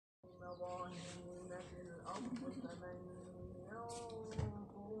الظالمين في الأرض فمن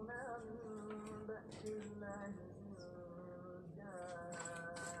ينصرنا من بأس الله إن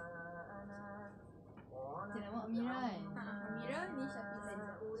جاءنا قال Amira ni Syafiq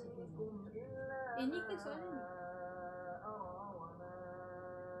saja. Ini ke soalan ni?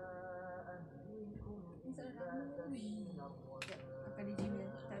 Ini soalan ni. Akan di gym tak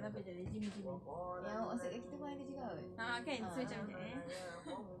apa je, di gym. Yang maksud kita pun ada juga kan? Kan, so macam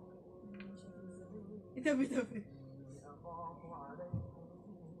Tapi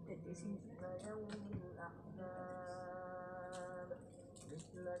Tadi sini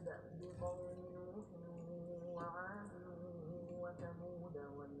مثل دأب قوم نوح وعاد وثمود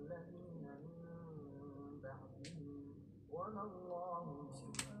والذين من بعدهم وما الله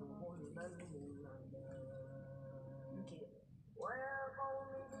يريد ظلما للعباد ويا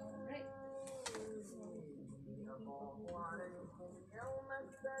قوم إني أخاف عليكم يوم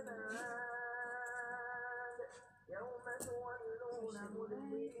التناد يوم تولون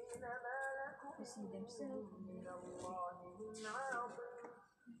مدبرين ما لكم من الله من عاصم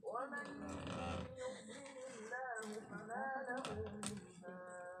ومن يضلل الله فما له من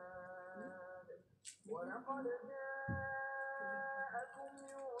هاد ولقد جاءكم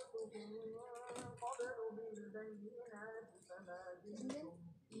يوسف من قبل بالبينات فما زلتم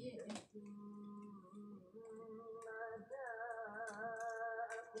ما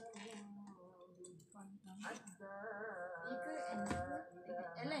جاءكم حتى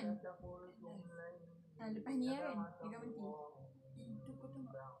Ellen. Lepas ni kan dia berhenti. Itu kau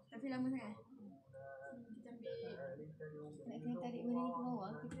tengok. Tapi lama sangat. Kita ambil Nak kena tarik benda ni ke bawah,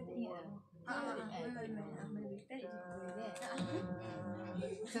 kita tak ingat tarik je.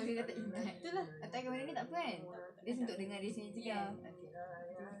 So dia tak ingat. Itulah. Tarik benda ni tak apa kan? Dia untuk dengar di sini juga.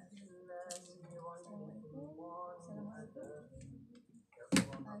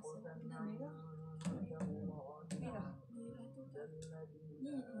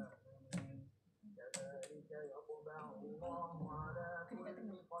 كذلك يطبع الله على كل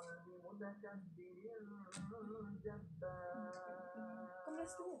قلب متكبر جبار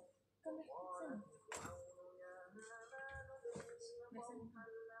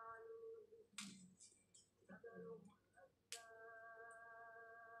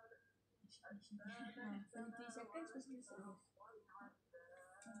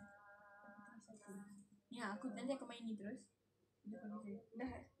Ya, aku nanti akan main ni terus. Dah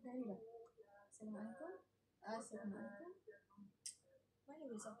hari dah. Assalamualaikum. Mana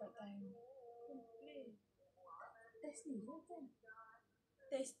boleh sampai time? Boleh. Test ni je kan?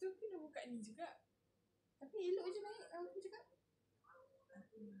 Test tu kena buka ni juga. Tapi elok je naik aku cakap.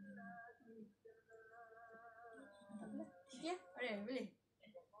 Tak apalah. Okay, alright, boleh.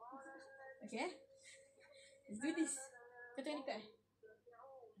 Okay, let's do this. Kau tengok dekat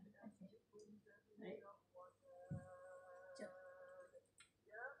Alright. Sekejap.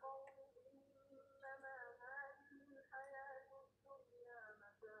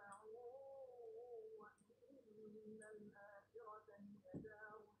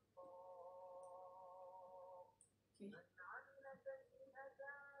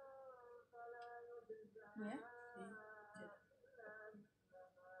 Ya.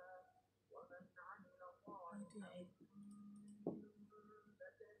 Itu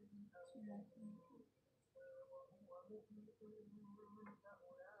ya.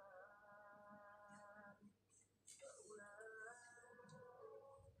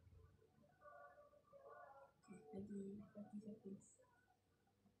 Lagi satu.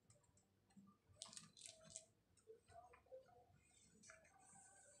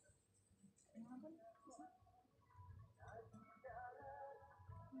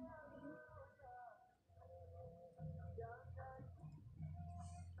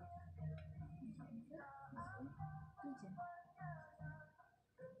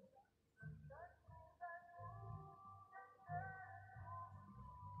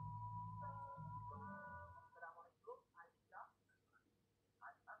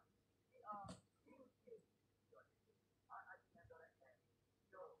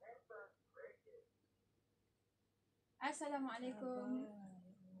 Assalamualaikum.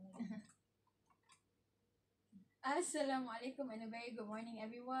 Assalamualaikum and a very good morning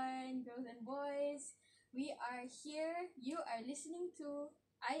everyone, girls and boys. We are here. You are listening to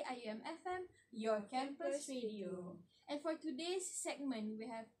IIUM FM, your campus radio. And for today's segment, we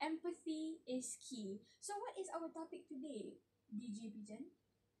have empathy is key. So what is our topic today, DJ Pijan?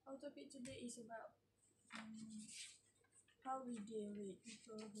 Our topic today is about how we deal with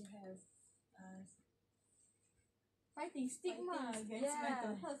people who have fighting stigma against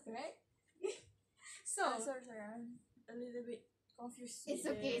mental health, right? So sorry, I'm a little bit confused. It's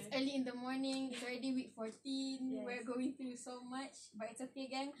with okay. It's the- early in the morning. It's already week 14. Yes. We're going through so much, but it's okay,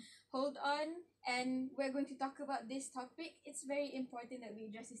 gang. Hold on, and we're going to talk about this topic. It's very important that we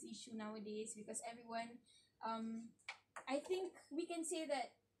address this issue nowadays because everyone, I think we can say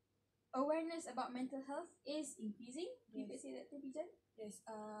that awareness about mental health is increasing. You could Yes. say that too, Bijan. Yes.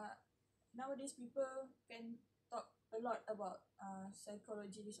 Nowadays people can talk a lot about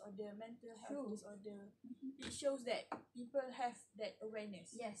psychology disorder, mental health True. disorder. It shows that people have that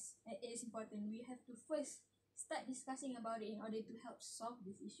awareness. Yes, it is important. We have to first start discussing about it in order to help solve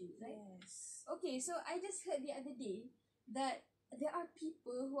this issue, right? Yes. Okay, so I just heard the other day that there are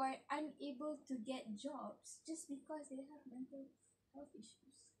people who are unable to get jobs just because they have mental health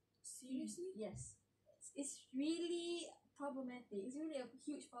issues. Seriously? Yes. It's really problematic. It's really a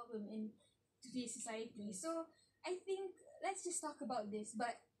huge problem in today's society. Yes. So I think let's just talk about this.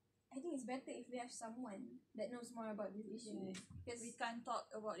 But I think it's better if we have someone that knows more about this issue. Yes. Because We can't talk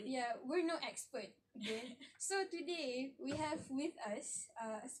about it. yeah, we're no expert. Okay. So today we have with us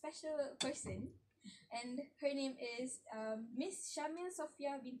a special person, and her name is Miss Shamil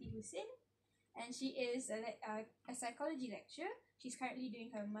Sofia binti Hussein, and she is a psychology lecturer. She's currently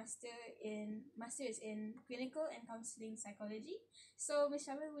doing her masters in clinical and counseling psychology. So Miss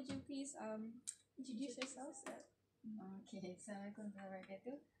Shamil, would you please introduce yourself? Okay, Assalamualaikum warahmatullahi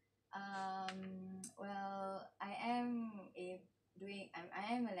wabarakatuh. Well, I am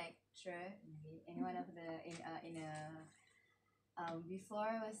a lecturer in one of the in a before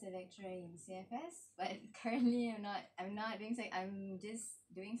I was a lecturer in CFS, but currently I'm just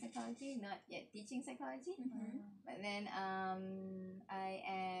doing psychology, not yet teaching psychology. But then I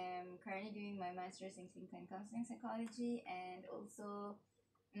am currently doing my master's in clinical and counseling psychology, and also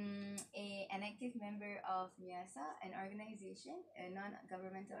an active member of MIASA, an organization, a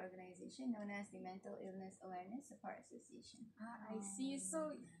non-governmental organization known as the Mental Illness Awareness Support Association. I see.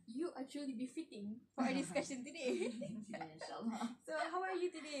 So you are truly befitting for our discussion today. Yeah, inshallah. So how are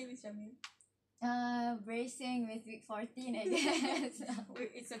you today, Miss Shamil? Bracing with week 14, I guess.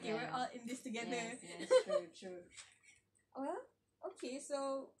 It's okay. We're Yeah. all in this together. Yes, true. Well, okay.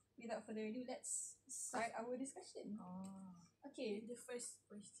 So without further ado, let's start our discussion. Okay. The first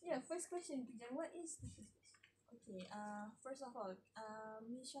question. Yeah. First question, Pijan. What is the first question? Okay. First of all,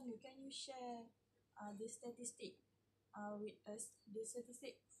 Miss Shamil, can you share the statistic with us? The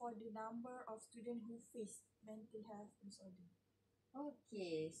statistic for the number of students who face mental health disorder.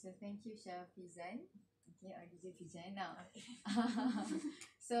 Okay, so thank you, Shafizan. Okay, or DJ Fijan now.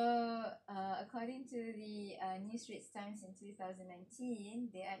 So, according to the New Straits Times in 2019,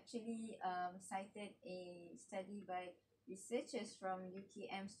 they actually cited a study by researchers from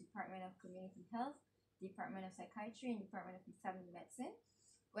UKM's Department of Community Health, Department of Psychiatry, and Department of Family Medicine,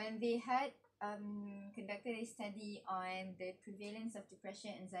 when they had conducted a study on the prevalence of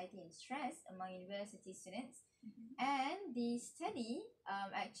depression, anxiety, and stress among university students. And the study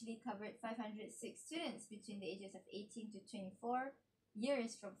actually covered 506 students between the ages of 18 to 24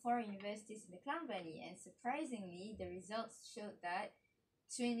 years from 4 universities in the Klang Valley. And surprisingly, the results showed that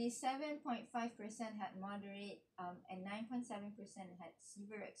 27.5% had moderate and 9.7% had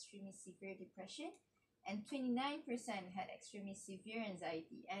severe, extremely severe depression, and 29% had extremely severe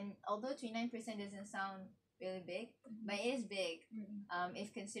anxiety. And although 29% doesn't sound really big, but it is big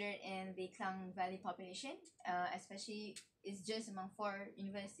if considered in the Klang Valley population, especially it's just among 4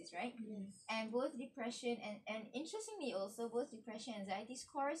 universities, right? Yes. And both depression and interestingly also, both depression and anxiety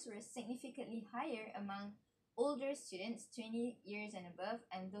scores were significantly higher among older students 20 years and above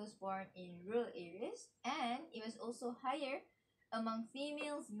and those born in rural areas, and it was also higher among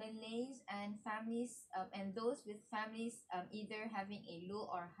females, Malays, and families, and those with families either having a low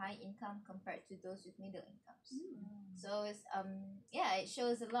or high income compared to those with middle incomes. So it's it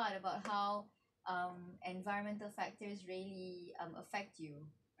shows a lot about how environmental factors really affect you,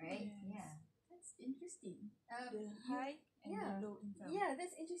 right? Yes. Yeah. That's interesting. The high and yeah. the low income. Yeah,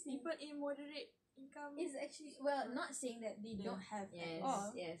 that's interesting. People in moderate income Is actually, well, not saying that they don't have Yes. at all,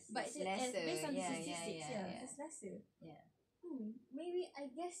 Yes. but It's it's lesser. based on the Yeah, statistics, yeah. it's lesser. Yeah. Maybe I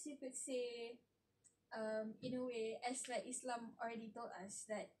guess you could say, in a way, as like Islam already told us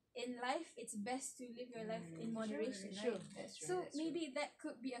that in life it's best to live your life in moderation, True. right? That's true. So that's true. maybe that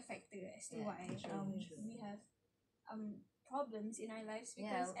could be a factor as to Yeah, why true. we have problems in our lives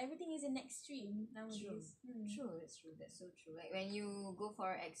Yeah. because everything is an extreme nowadays. True, that's true. That's so true. Like when you go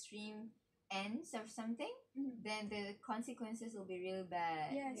for extreme ends of something, then the consequences will be real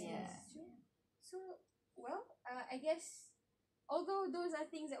bad. Yes, Yeah. yes, true. So, well, I guess although those are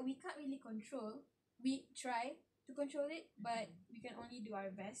things that we can't really control, we try to control it, but we can only do our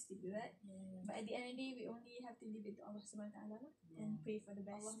best to do that. Yeah. But at the end of the day, we only have to leave it to Allah Subhanahu wa Taala lah, and pray for the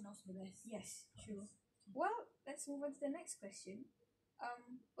best. Allah knows the best. Yes, true. Well, let's move on to the next question.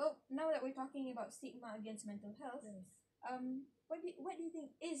 Well, now that we're talking about stigma against mental health, Yes. what do you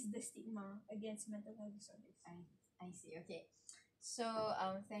think is the stigma against mental health disorders? I see. Okay. So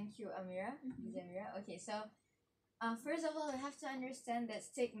thank you, Amira. Miss Amira. Okay, so first of all, we have to understand that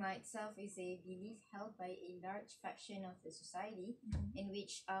stigma itself is a belief held by a large fraction of the society in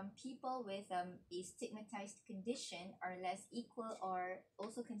which people with a stigmatized condition are less equal or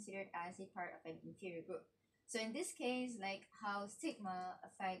also considered as a part of an inferior group. So in this case, like how stigma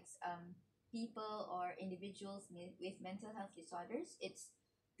affects people or individuals with mental health disorders, it's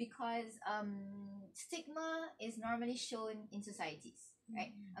because stigma is normally shown in societies,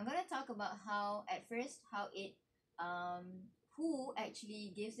 right? I'm gonna talk about how at first how it who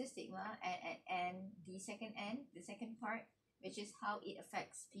actually gives the stigma, and the second part, which is how it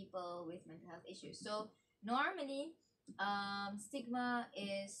affects people with mental health issues. So normally stigma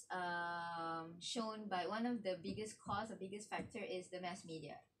is shown by one of the biggest cause or biggest factor is the mass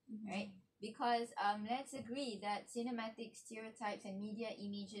media, right? Because let's agree that cinematic stereotypes and media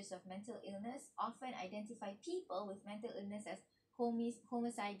images of mental illness often identify people with mental illness as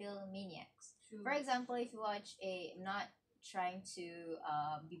homicidal maniacs. True. For example, if you watch I'm not trying to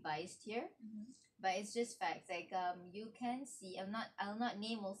be biased here, but it's just facts. Like you can see, I'll not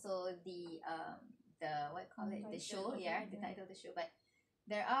name also the what call it, the show, the title of the show, but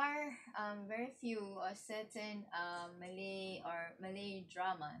there are very few or certain Malay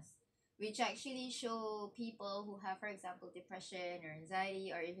dramas which actually show people who have, for example, depression or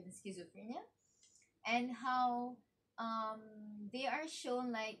anxiety or even schizophrenia, and how they are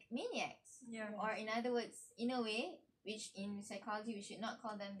shown like maniacs. Yeah. Or in other words, in a way, which in psychology we should not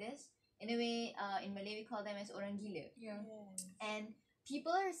call them this. In a way, in Malay we call them as orang gila. Yeah. Yes. And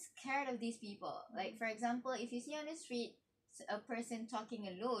people are scared of these people. Like for example, if you see on the street a person talking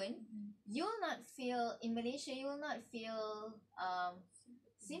alone, you will not feel, in Malaysia you will not feel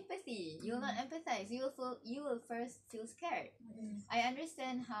sympathy. You will not empathize. You will first feel scared. I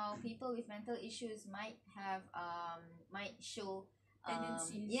understand how people with mental issues might have might show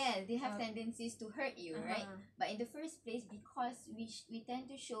Tendencies. yeah, they have tendencies to hurt you, right? But in the first place, because we tend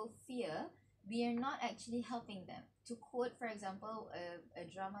to show fear, we are not actually helping them. To quote, for example, a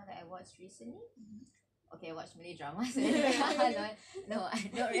drama that I watched recently. Okay, I watch Malay dramas. No,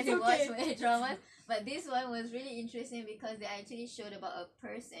 I don't really watch Malay dramas. But this one was really interesting because they actually showed about a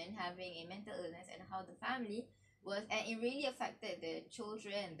person having a mental illness and how the family was, and it really affected the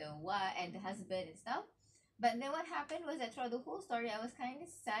children, the wife, and the husband and stuff. But then what happened was that throughout the whole story, I was kind of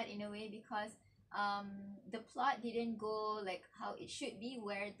sad in a way because the plot didn't go like how it should be,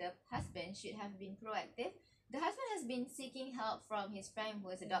 where the husband should have been proactive. The husband has been seeking help from his friend who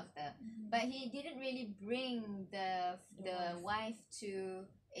was a doctor, but he didn't really bring the wife to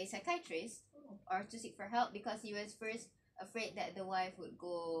a psychiatrist or to seek for help because he was first afraid that the wife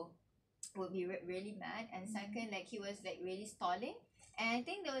would be really mad, and second, like he was like really stalling. And I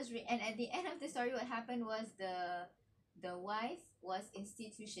think there was and at the end of the story, what happened was the wife was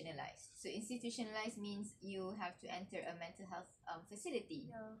institutionalized. So institutionalized means you have to enter a mental health facility.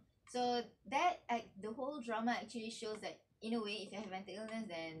 So that the whole drama actually shows that in a way, if you have mental illness,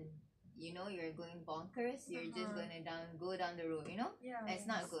 then you're going bonkers. You're just gonna go down the road. It's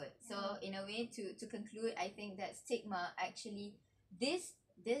not good. So in a way, to conclude, I think that stigma actually this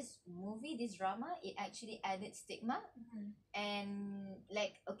movie, this drama, it actually added stigma. And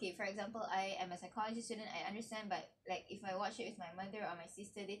like, okay, for example, I am a psychology student, I understand, but like if I watch it with my mother or my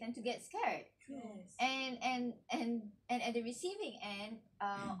sister, they tend to get scared. Yes. And at the receiving end,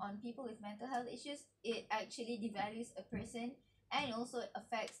 on people with mental health issues, it actually devalues a person and also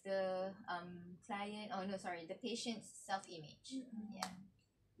affects the the patient's self-image. Yeah.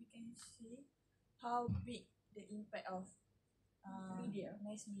 We can see how big the impact of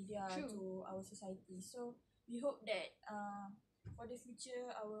mass media True. to our society. So we hope that for the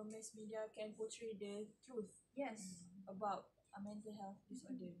future, our mass media can portray the truth Yes. about a mental health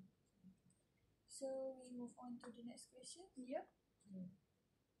disorder. So we move on to the next question. Yep.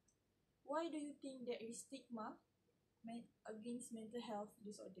 Why do you think there is stigma against mental health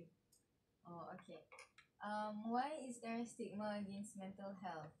disorder? Oh, okay. Why is there stigma against mental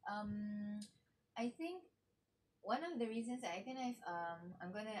health? I think one of the reasons, I think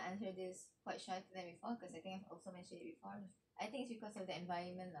I'm gonna answer this quite shorter than before because I think I've also mentioned it before. I think it's because of the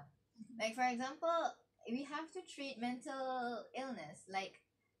environment lah. Like for example, we have to treat mental illness like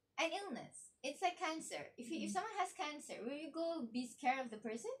an illness. It's like cancer. If someone has cancer, will you go be scared of the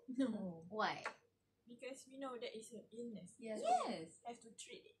person? No. Why? because we know that is an illness. Yes. Yes. Have to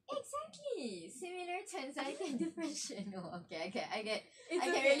treat it. Exactly. Similar to anxiety and depression. No, okay, I get It's I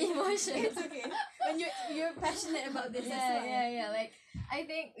get okay. really emotional. It's okay. When you're passionate about this, that's why. Yeah. Like I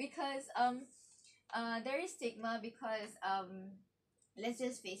think because there is stigma because let's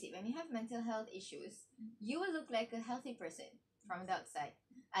just face it, when you have mental health issues, you will look like a healthy person from the outside,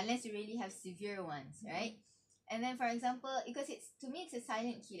 unless you really have severe ones, right? And then, for example, because it's to me, it's a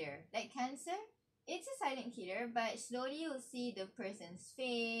silent killer. Like cancer, it's a silent killer, but slowly you'll see the person's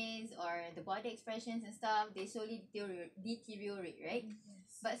face or the body expressions and stuff. They slowly deteriorate, right?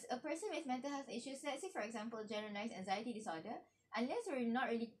 But a person with mental health issues, let's say for example, generalized anxiety disorder, unless you're not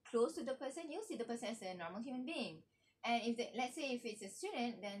really close to the person, you'll see the person as a normal human being. And if let's say if it's a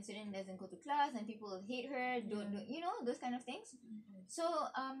student, then student doesn't go to class and people will hate her, don't you know, those kind of things. So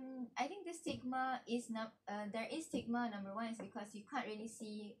I think the stigma is not there is stigma. Number one is because you can't really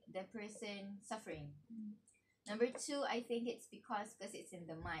see the person suffering. Number two, I think it's because it's in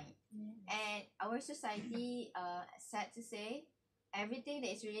the mind. And our society, sad to say, everything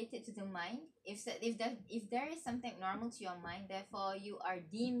that is related to the mind, if there is something normal to your mind, therefore you are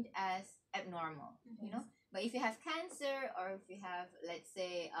deemed as abnormal. You know. But if you have cancer, or if you have, let's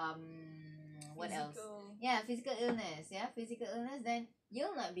say, what else? Yeah, physical illness. Yeah, physical illness. Then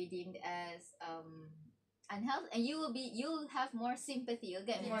you'll not be deemed as unhealthy, and you'll have more sympathy. You'll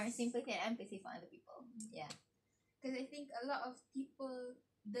get more sympathy and empathy for other people. Yeah, Because I think a lot of people,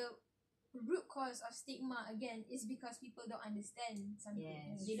 the root cause of stigma again is because people don't understand something.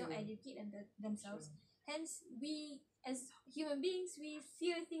 Yes, They don't true. educate themselves. True. Hence, we as human beings, we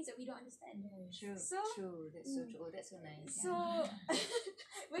fear things that we don't understand. True. So- True. That's so true. Oh, that's so nice. So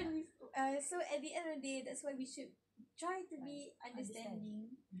when we so at the end of the day, that's why we should try to be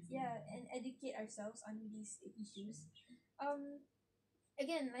understanding, and educate ourselves on these issues.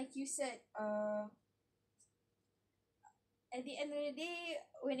 Again, like you said, at the end of the day,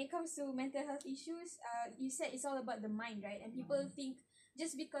 when it comes to mental health issues, you said it's all about the mind, right? And people think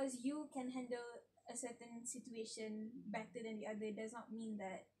just because you can handle a certain situation better than the other does not mean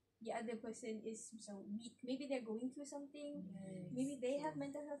that the other person is so weak. Maybe they're going through something. Maybe they have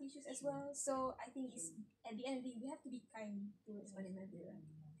mental health issues as well. So I think it's at the end of the day, we have to be kind towards one another.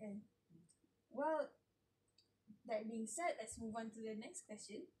 Okay. Well, that being said, let's move on to the next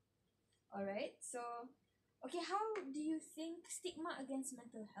question. All right. So, okay, how do you think stigma against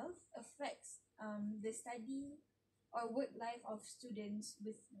mental health affects the study or work life of students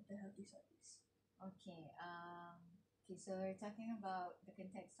with mental health disorders? Okay. So we're talking about the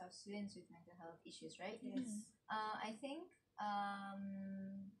context of students with mental health issues, right? Yes. I think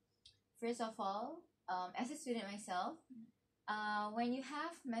first of all, as a student myself, when you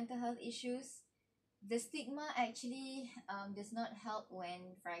have mental health issues, the stigma actually does not help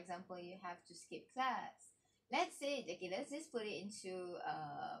when, for example, you have to skip class. Let's say, okay, let's just put it into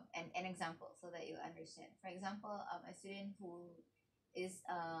an example so that you understand. For example, a student who is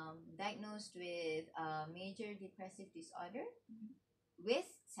diagnosed with major depressive disorder with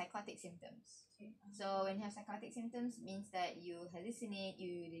psychotic symptoms. Okay. So when you have psychotic symptoms, means that you hallucinate,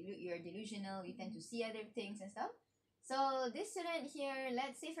 you're delusional, you tend to see other things and stuff. So this student here,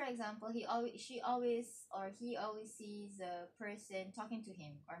 let's say for example, he always sees a person talking to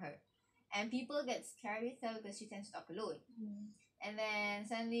him or her, and people get scared with her because she tends to talk alone. And then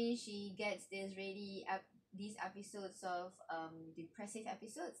suddenly she gets these episodes of depressive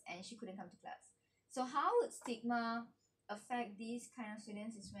episodes, and she couldn't come to class. So how would stigma affect these kind of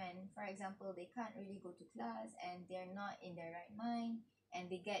students is when, for example, they can't really go to class and they're not in their right mind, and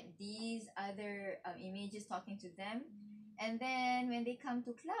they get these other images talking to them. And then when they come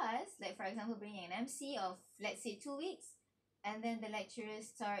to class, like for example, bringing an MC of let's say 2 weeks, and then the lecturer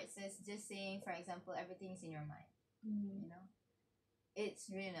starts as just saying, for example, everything is in your mind. You know, it's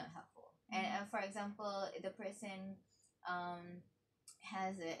really not helpful. And for example, the person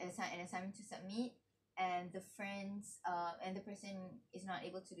has an assignment to submit, and the person is not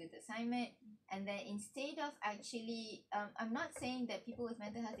able to do the assignment, and then instead of actually I'm not saying that people with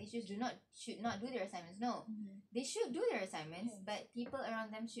mental health issues should not do their assignments. No, they should do their assignments, but people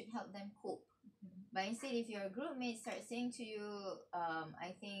around them should help them cope. But instead, if your group mates start saying to you,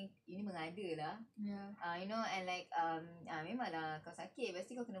 I think ini mengada lah, you know, and like memanglah kau sakit,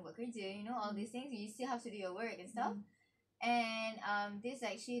 pasti kau kena buat kerja, you know, all these things, you still have to do your work and stuff. And this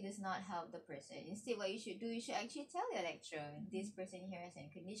actually does not help the person. Instead, what you should do, you should actually tell your lecturer, this person here has a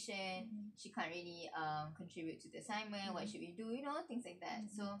condition, she can't really contribute to the assignment, what should we do, you know, things like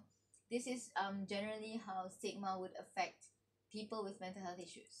that. So this is generally how stigma would affect people with mental health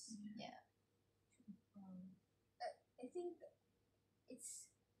issues. I think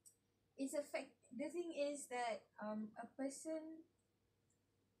it's affect. The thing is that a person,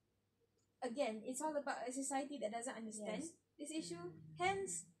 again, it's all about a society that doesn't understand Yes. this issue.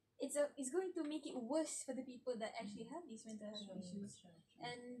 Hence, it's going to make it worse for the people that actually have these mental health issues.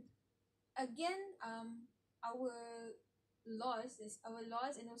 And again, our our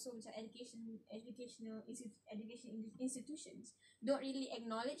laws and also macam education institutions don't really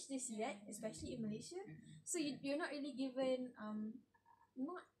acknowledge this yet, especially in Malaysia. So you're not really given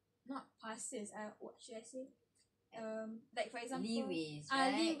not passes. What should I say? Like for example, Leeways,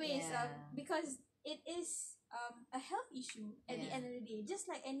 right? leeways. Yeah. Because it is a health issue at the Yeah. end of the day, just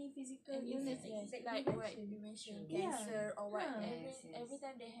like any physical And illness, yes, like like what prevention. you mentioned, Yeah. cancer or what. Huh. Yes, yes. Every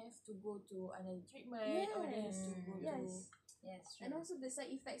time they have to go to another treatment or they have to go Yes. Yes, true. And also the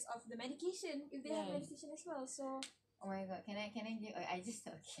side effects of the medication if they have Yes. medication as well. So Oh my god, can I give? I just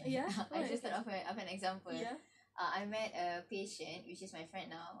okay. Yeah, I go just ahead. thought of an example. yeah. I met a patient, which is my friend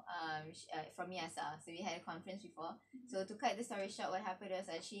now, from Miasa. So we had a conference before. So to cut the story short, what happened was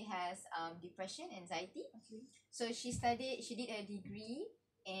that she has depression, anxiety. Okay. So she did a degree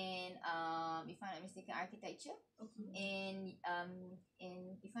in if I'm not mistaken, architecture. Okay. In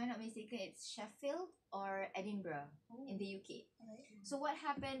if I'm not mistaken, it's Sheffield or Edinburgh in the UK. Alright. So what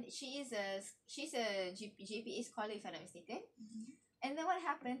happened? She's a JPA scholar, if I'm not mistaken. And then what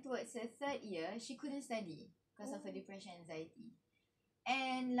happened towards her third year, she couldn't study because of her depression, anxiety.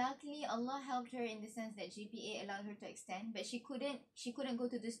 And luckily, Allah helped her in the sense that GPA allowed her to extend, but she couldn't go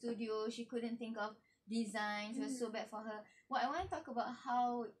to the studio. She couldn't think of designs. It was so bad for her. Well, I want to talk about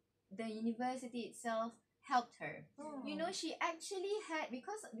how the university itself helped her. You know, she actually had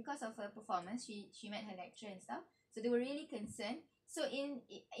because of her performance, she met her lecturer and stuff. So they were really concerned. So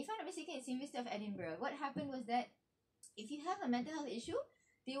if I'm not mistaken, it's University of Edinburgh. What happened was that if you have a mental health issue,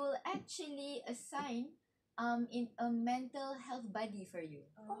 they will actually assign in a mental health buddy for you.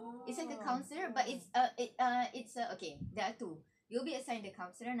 It's like a counselor, but it's okay. There are two. You'll be assigned a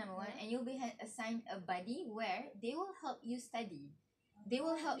counselor, number one, and you'll be assigned a buddy where they will help you study. They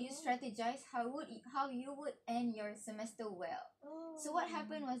will help you strategize how you would end your semester well. So what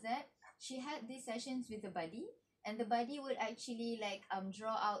happened was that she had these sessions with the buddy, and the buddy would actually like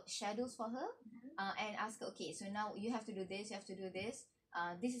draw out shadows for her, and ask her, okay, so now you have to do this, you have to do this.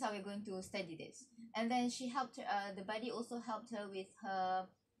 This is how we're going to study this. And then she helped her, the buddy also helped her with her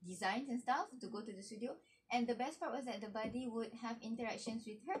designs and stuff to go to the studio. And the best part was that the buddy would have interactions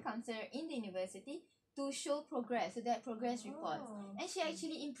with her counselor in the university to show progress, so that progress reports. And she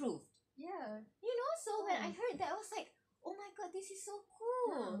actually improved. Yeah. You know, so when I heard that, I was like, oh my god, this is so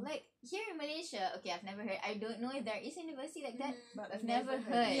cool. Like here in Malaysia, okay, I've never heard. I don't know if there is a university like that, but I've never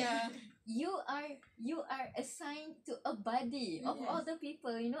heard. Yeah. You are assigned to a buddy of all the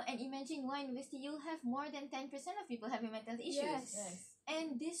people, you know, and imagine one university you'll have more than 10% of people having mental issues. Yes.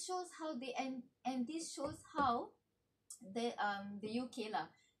 And this shows how this shows how the UK lah,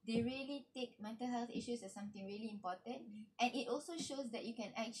 they really take mental health issues as something really important. And it also shows that you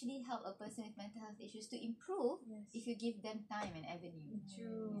can actually help a person with mental health issues to improve if you give them time and avenue.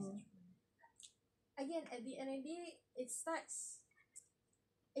 True. Again, at the end of the day, it starts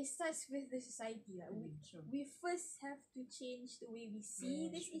with the society. We first have to change the way we see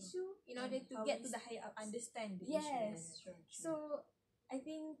this issue in order to how get we to the higher ups. understand the Yes. issue. So I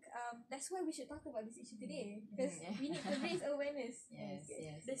think that's why we should talk about this issue today, because we need to raise awareness. Yes.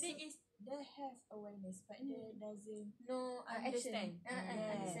 The thing is, they have awareness, but they doesn't No understand.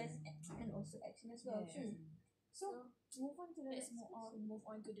 understand and also action as well. Yes. True. So move on to the Let's next move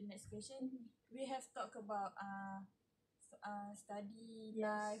on to the next question. We have talked about study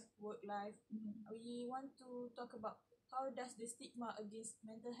life, work life. We want to talk about how does the stigma against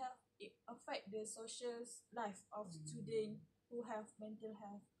mental health affect the social life of students who have mental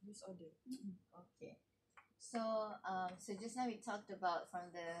health disorder. Okay. So so just now we talked about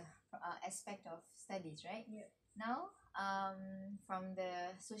from the aspect of studies, right? Yeah. Now from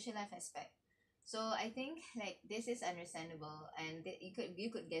the social life aspect. So I think like this is understandable, and you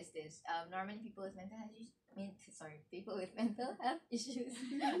could guess this. Normally people with mental health issues, people with mental health issues.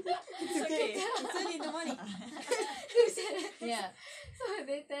 It's okay. It's early in the morning. Yeah. So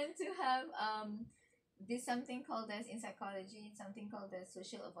they tend to have this something called as in psychology, something called as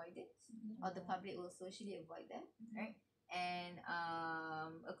social avoidance, or the public will socially avoid them, right? And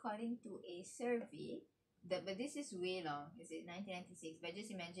according to a survey, but this is way long. Is it 1996? But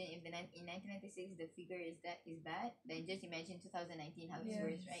just imagine if in 1996 the figure is bad, then just imagine 2019 how it's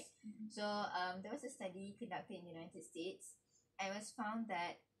worse, right? So there was a study conducted in the United States, and it was found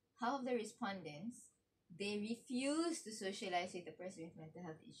that half of the respondents, they refuse to socialize with a person with mental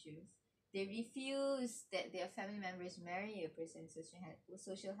health issues. they refuse that their family members marry a person with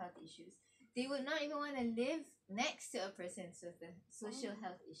social health issues. They would not even want to live next to a person with a social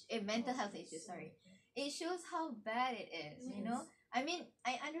health issue, mental health issue. Sorry, it shows how bad it is. You know, I mean,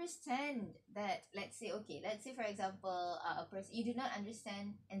 I understand that. Let's say, for example, a person you do not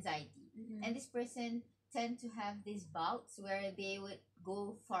understand anxiety, and this person tend to have these bouts where they would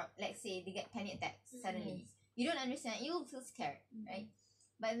go for, let's say, they get panic attacks suddenly. You don't understand. You will feel scared, right?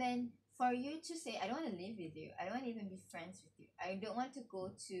 But then for you to say, I don't want to live with you, I don't want to even be friends with you, I don't want to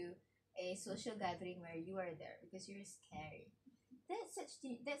go to a social gathering where you are there because you're scary.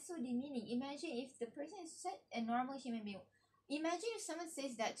 That's so demeaning. Imagine if the person is such a normal human being. Imagine if someone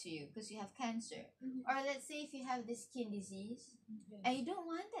says that to you because you have cancer, or let's say if you have this skin disease, and you don't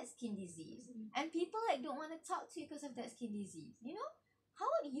want that skin disease, and people like don't want to talk to you because of that skin disease. You know, how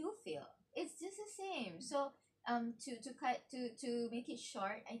would you feel? It's just the same. So to make it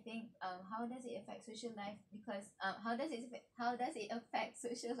short, I think how does it affect social life? Because how does it affect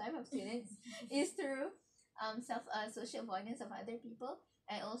social life of students is through social avoidance of other people,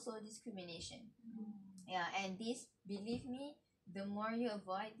 and also discrimination. Yeah, and this, believe me, the more you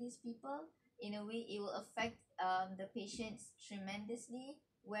avoid these people, in a way it will affect the patients tremendously,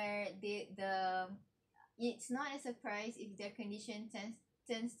 where it's not a surprise if their condition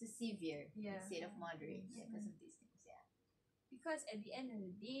turns to severe instead of moderate, because of these things. Because at the end of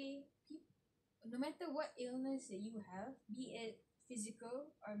the day, no matter what illness that you have, be it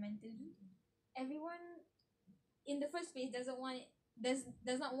physical or mentally, everyone in the first place does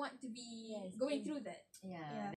not want to be going through that. Yeah.